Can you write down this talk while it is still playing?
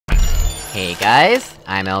Hey guys,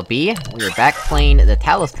 I'm LB. We are back playing the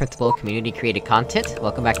Talos Principle community-created content.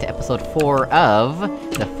 Welcome back to episode 4 of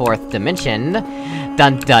the 4th Dimension.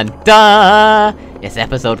 Dun dun dun! It's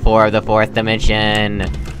episode 4 of the 4th Dimension!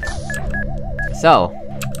 So,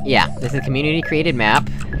 yeah, this is a community-created map,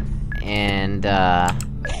 and,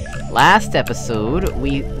 last episode,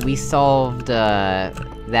 we solved,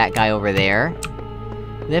 that guy over there.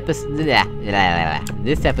 This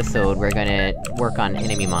episode, we're gonna work on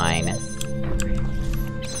enemy mine.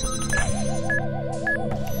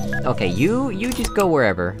 Okay, you just go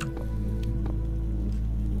wherever.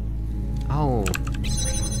 Oh.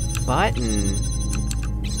 Button.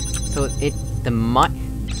 So the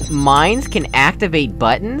mines can activate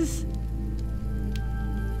buttons?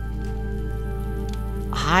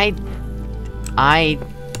 I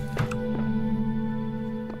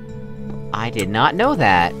did not know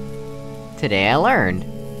that. Today I learned.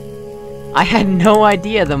 I had no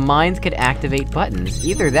idea the mines could activate buttons.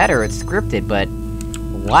 Either that or it's scripted, but...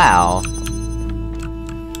 wow.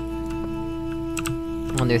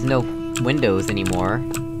 Well, there's no windows anymore.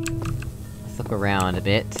 Let's look around a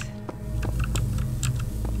bit.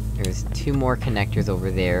 There's 2 more connectors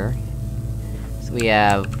over there. So we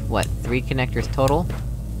have, what, 3 connectors total?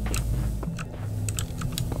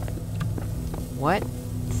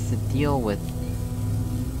 What's the deal with...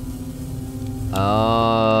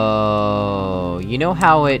 oh, you know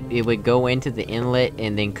how it would go into the inlet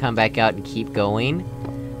and then come back out and keep going?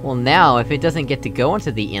 Well now, if it doesn't get to go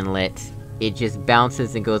into the inlet, it just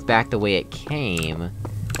bounces and goes back the way it came.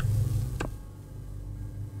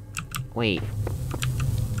 Wait.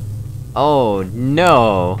 Oh,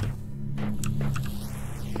 no!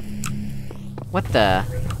 What the...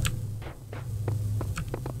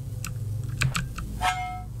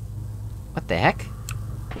 what the heck?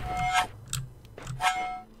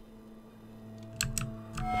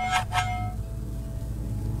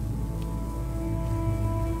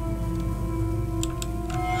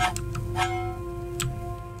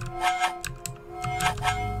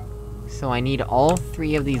 So I need all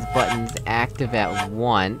 3 of these buttons active at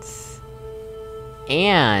once...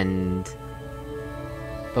 and...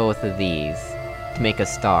 both of these, to make a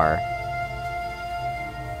star.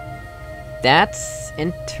 That's...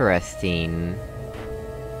 interesting.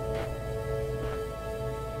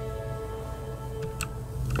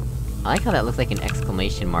 I like how that looks like an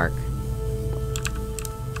exclamation mark.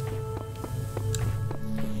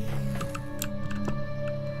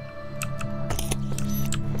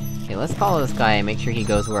 Okay, let's follow this guy and make sure he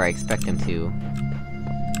goes where I expect him to.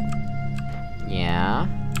 Yeah...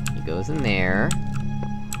 he goes in there...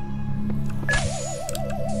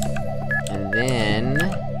 and then...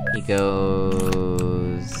 he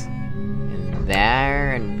goes... in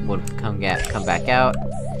there, and would come back out,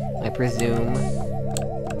 I presume.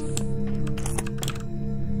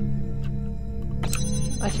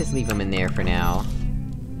 Let's just leave him in there for now.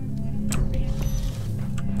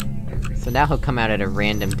 So now he'll come out at a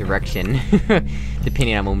random direction,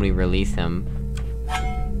 depending on when we release him.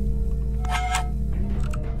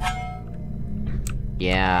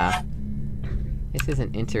 Yeah... this is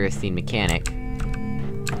an interesting mechanic.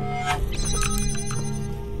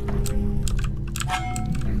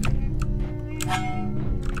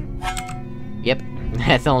 Yep,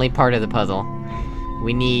 that's only part of the puzzle.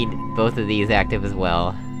 We need both of these active as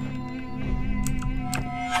well.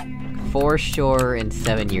 For sure, and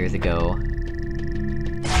 7 years ago.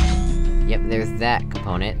 Yep, there's that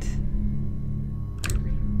component.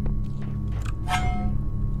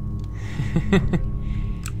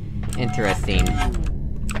 Interesting.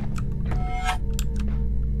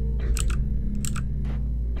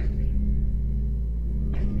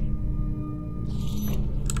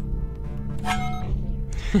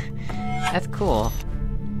 That's cool.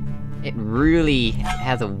 It really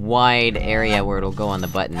has a wide area where it'll go on the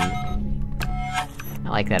button. I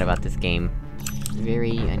like that about this game.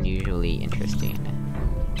 Very unusually interesting.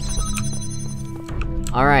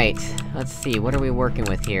 Alright, let's see, what are we working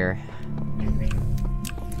with here?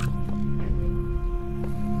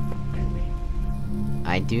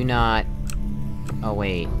 I do not... oh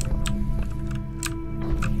wait...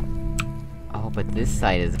 oh, but this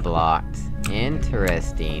side is blocked.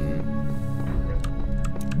 Interesting.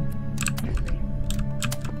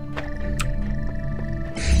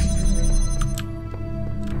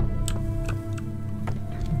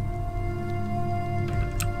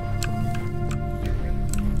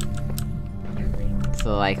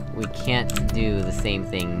 So, like, we can't do the same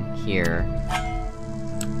thing here.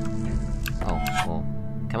 Oh, well...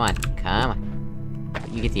 come on, come on!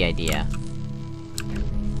 You get the idea.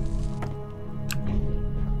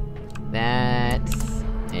 That's...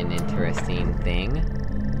 an interesting interesting thing.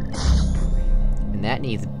 And that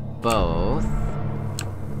needs both.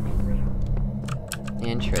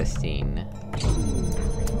 Interesting.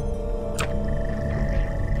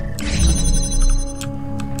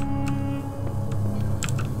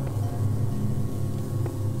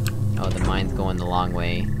 Oh, the mine's going the long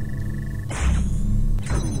way.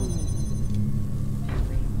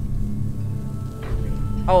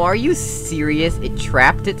 Oh, are you serious? It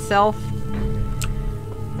trapped itself?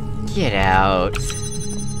 Get out.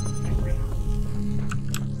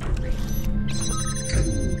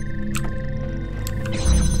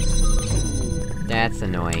 That's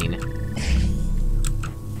annoying.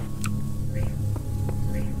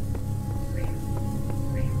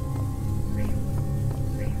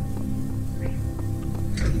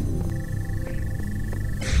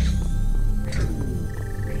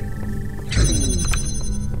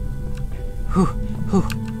 Whew, whew.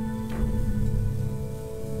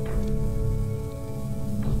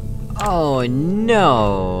 Oh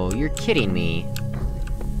no! You're kidding me.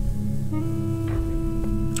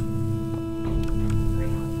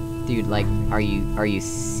 Dude, like, are you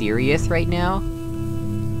serious right now?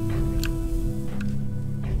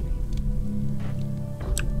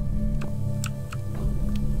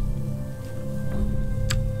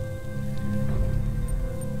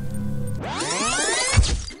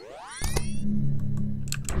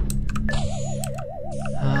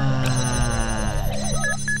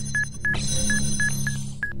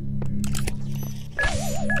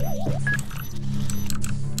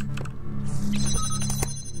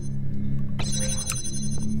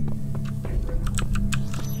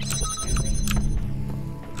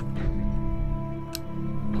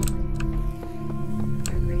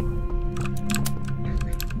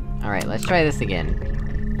 Alright, let's try this again.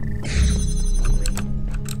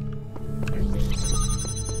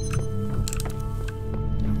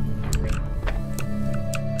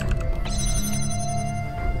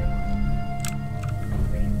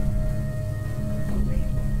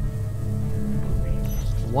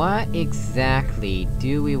 What exactly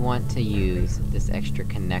do we want to use this extra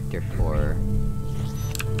connector for?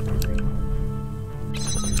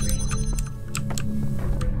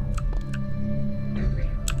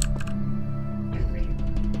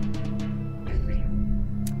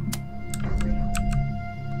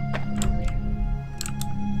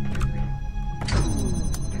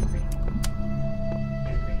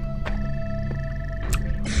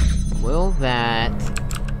 Will that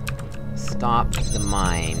stop the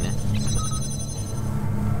mine?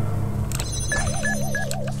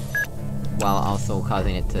 While also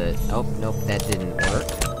causing it to— oh, nope, that didn't work.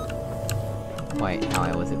 Quite how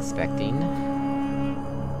I was expecting.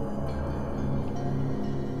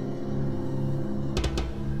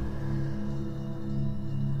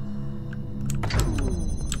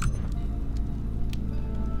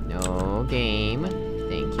 No game.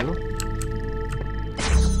 Thank you.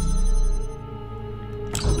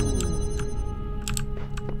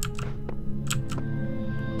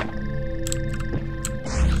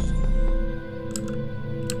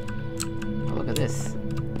 This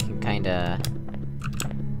can kinda—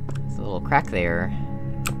 there's a little crack there.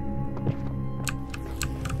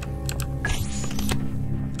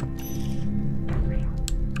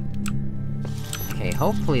 Okay,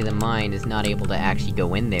 hopefully the mine is not able to actually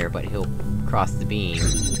go in there, but he'll cross the beam.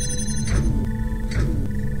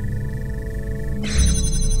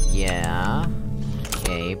 Yeah.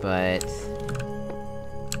 Okay, but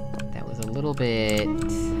that was a little bit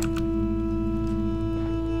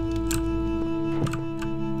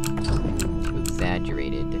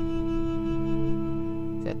exaggerated.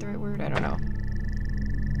 Is that the right word? I don't know.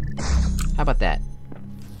 How about that?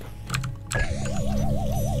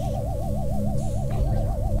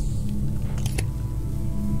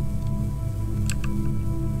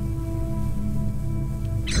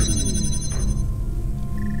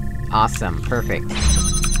 Awesome, perfect.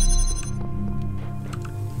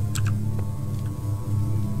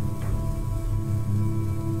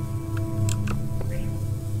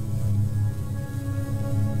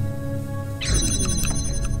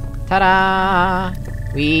 Ta-da!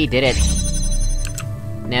 We did it!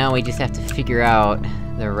 Now we just have to figure out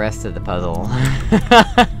the rest of the puzzle.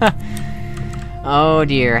 Oh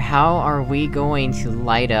dear, how are we going to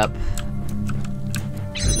light up—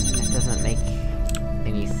 that doesn't make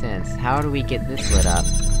any sense. How do we get this lit up?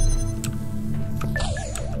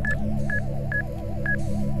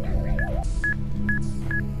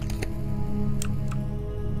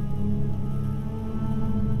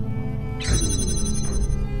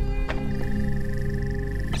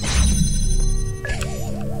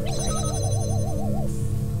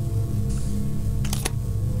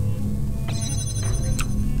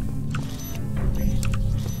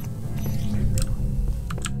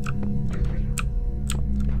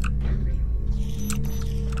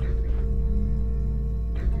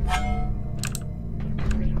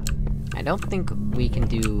 I don't think we can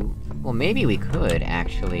do... Well, maybe we could,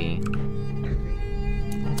 actually.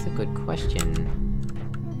 That's a good question.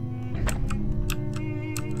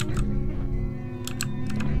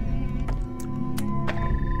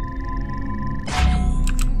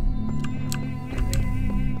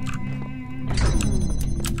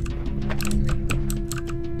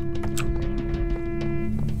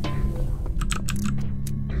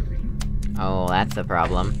 Oh, that's a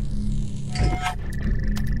problem.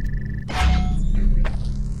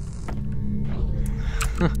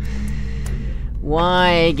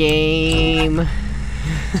 Why, game?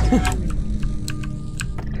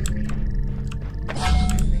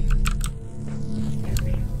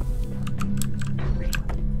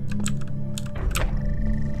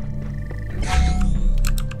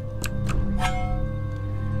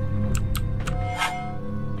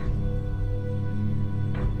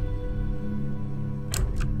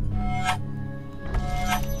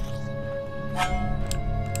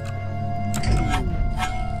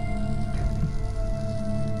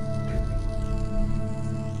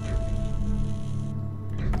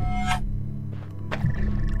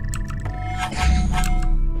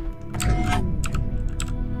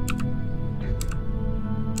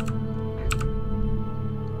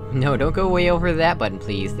 No, don't go way over that button,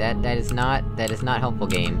 please. That is not helpful,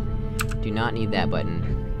 game. Do not need that button.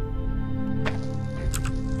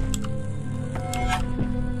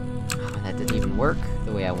 Oh, that didn't even work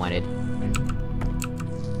the way I wanted.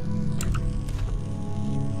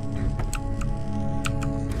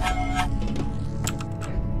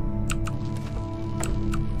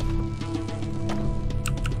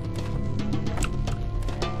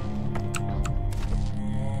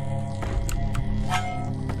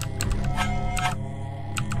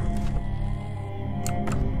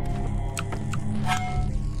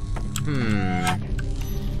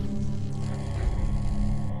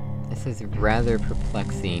 This is rather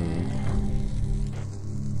perplexing.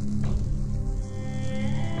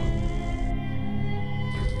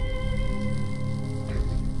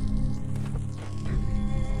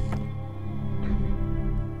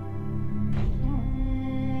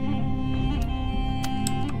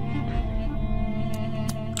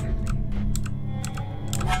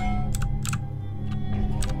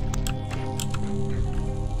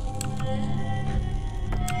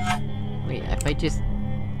 Wait, if I just...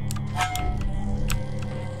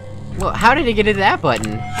 Well, how did it get to that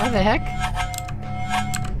button? What the heck?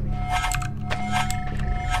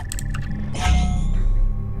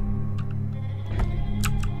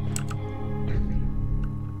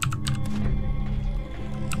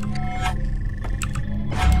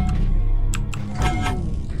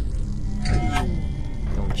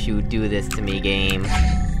 Don't you do this to me, game.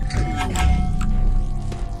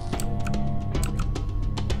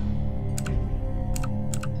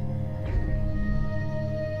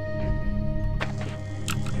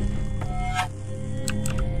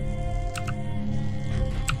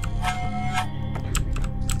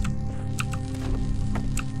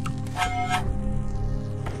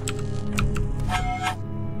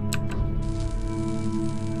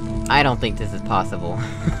 I don't think this is possible.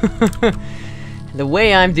 The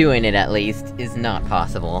way I'm doing it, at least, is not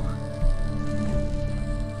possible.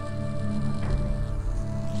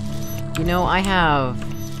 You know, I have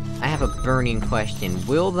a burning question.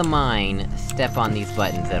 Will the mine step on these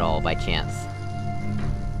buttons at all, by chance?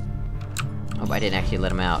 Oh, I didn't actually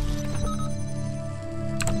let him out.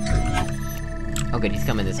 Oh good, he's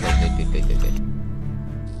coming this way. Good.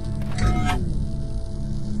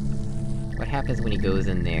 What happens when he goes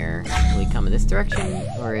in there? Will he come in this direction?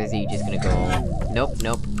 Or is he just gonna go...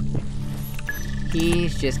 Nope.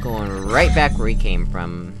 He's just going right back where he came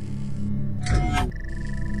from.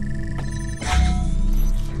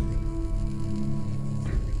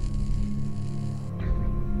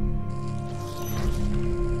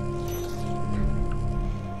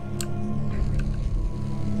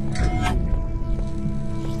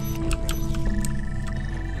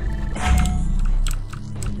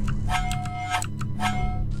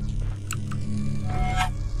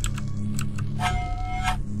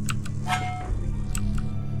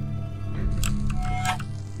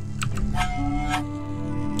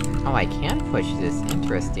 Oh, I can push this.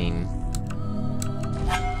 Interesting.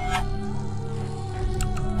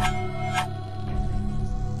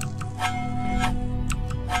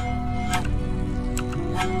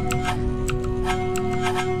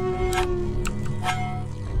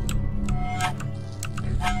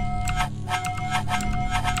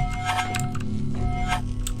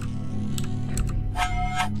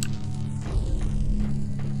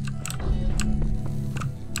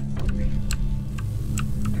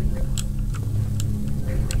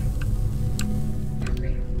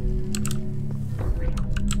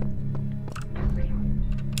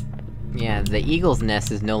 Yeah, the eagle's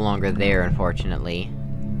nest is no longer there, unfortunately.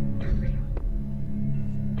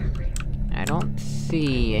 I don't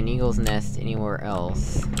see an eagle's nest anywhere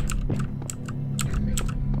else.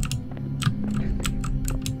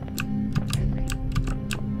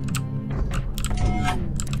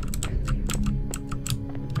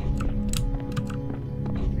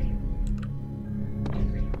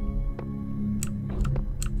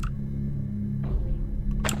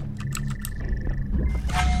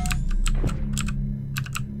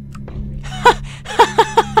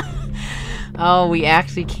 Oh, we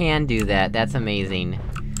actually can do that, that's amazing.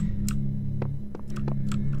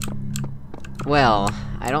 Well,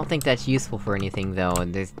 I don't think that's useful for anything, though,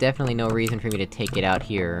 and there's definitely no reason for me to take it out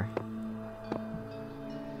here.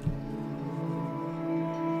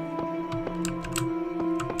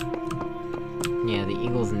 Yeah, the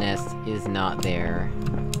eagle's nest is not there.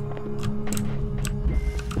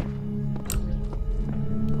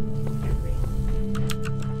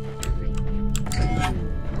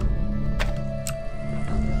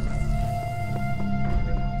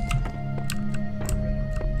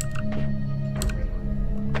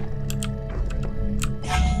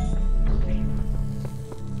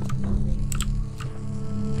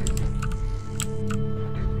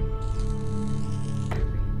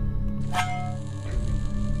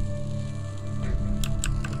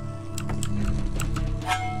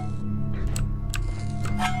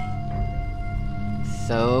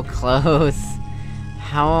 So close!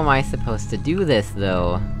 How am I supposed to do this,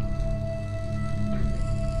 though?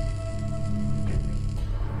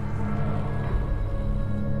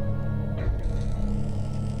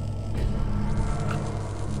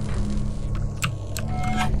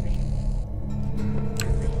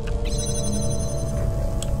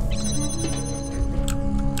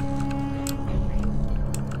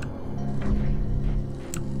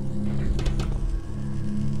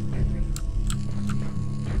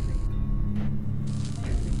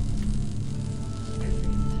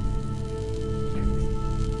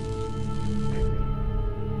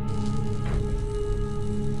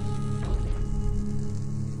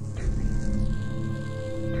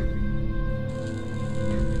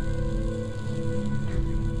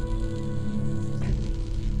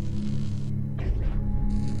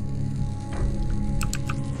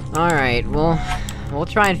 Alright, well... we'll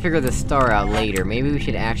try and figure the star out later. Maybe we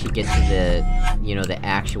should actually get to the... you know, the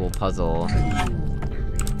actual puzzle.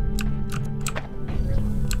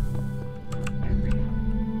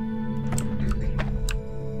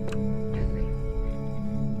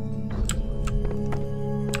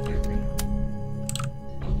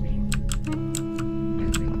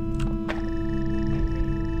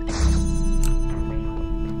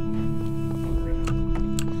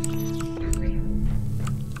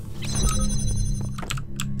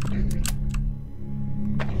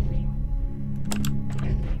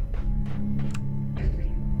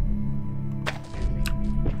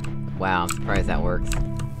 Wow, I'm surprised that works.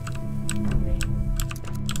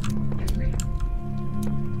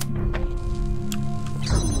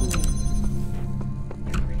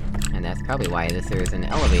 And that's probably why there's an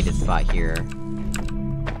elevated spot here.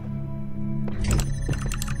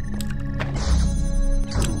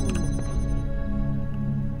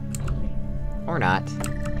 Or not.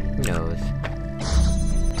 Who knows?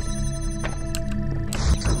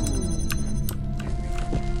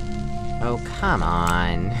 Oh, come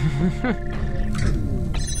on!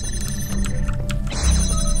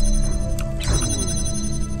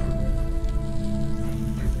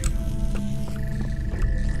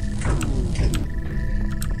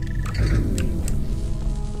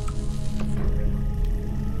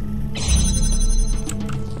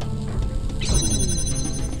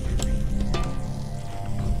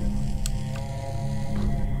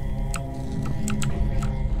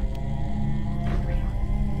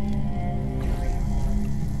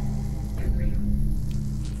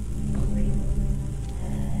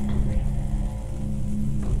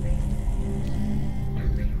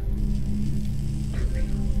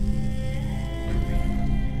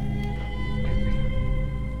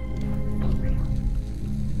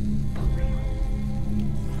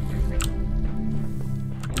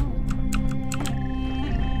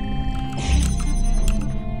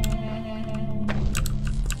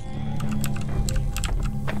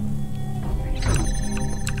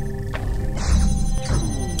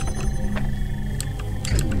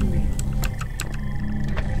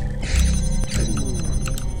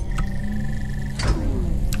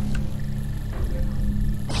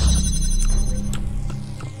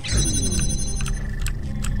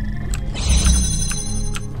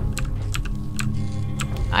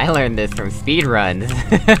 I learned this from speedruns.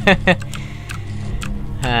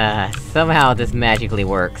 Somehow this magically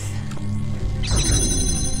works.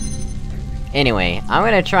 Anyway, I'm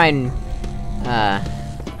gonna try and,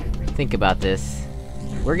 think about this.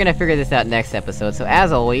 We're gonna figure this out next episode, so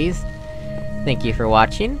as always, thank you for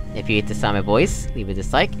watching. If you hate the sound of my voice, leave a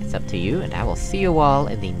dislike, it's up to you, and I will see you all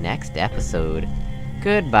in the next episode.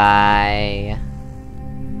 Goodbye!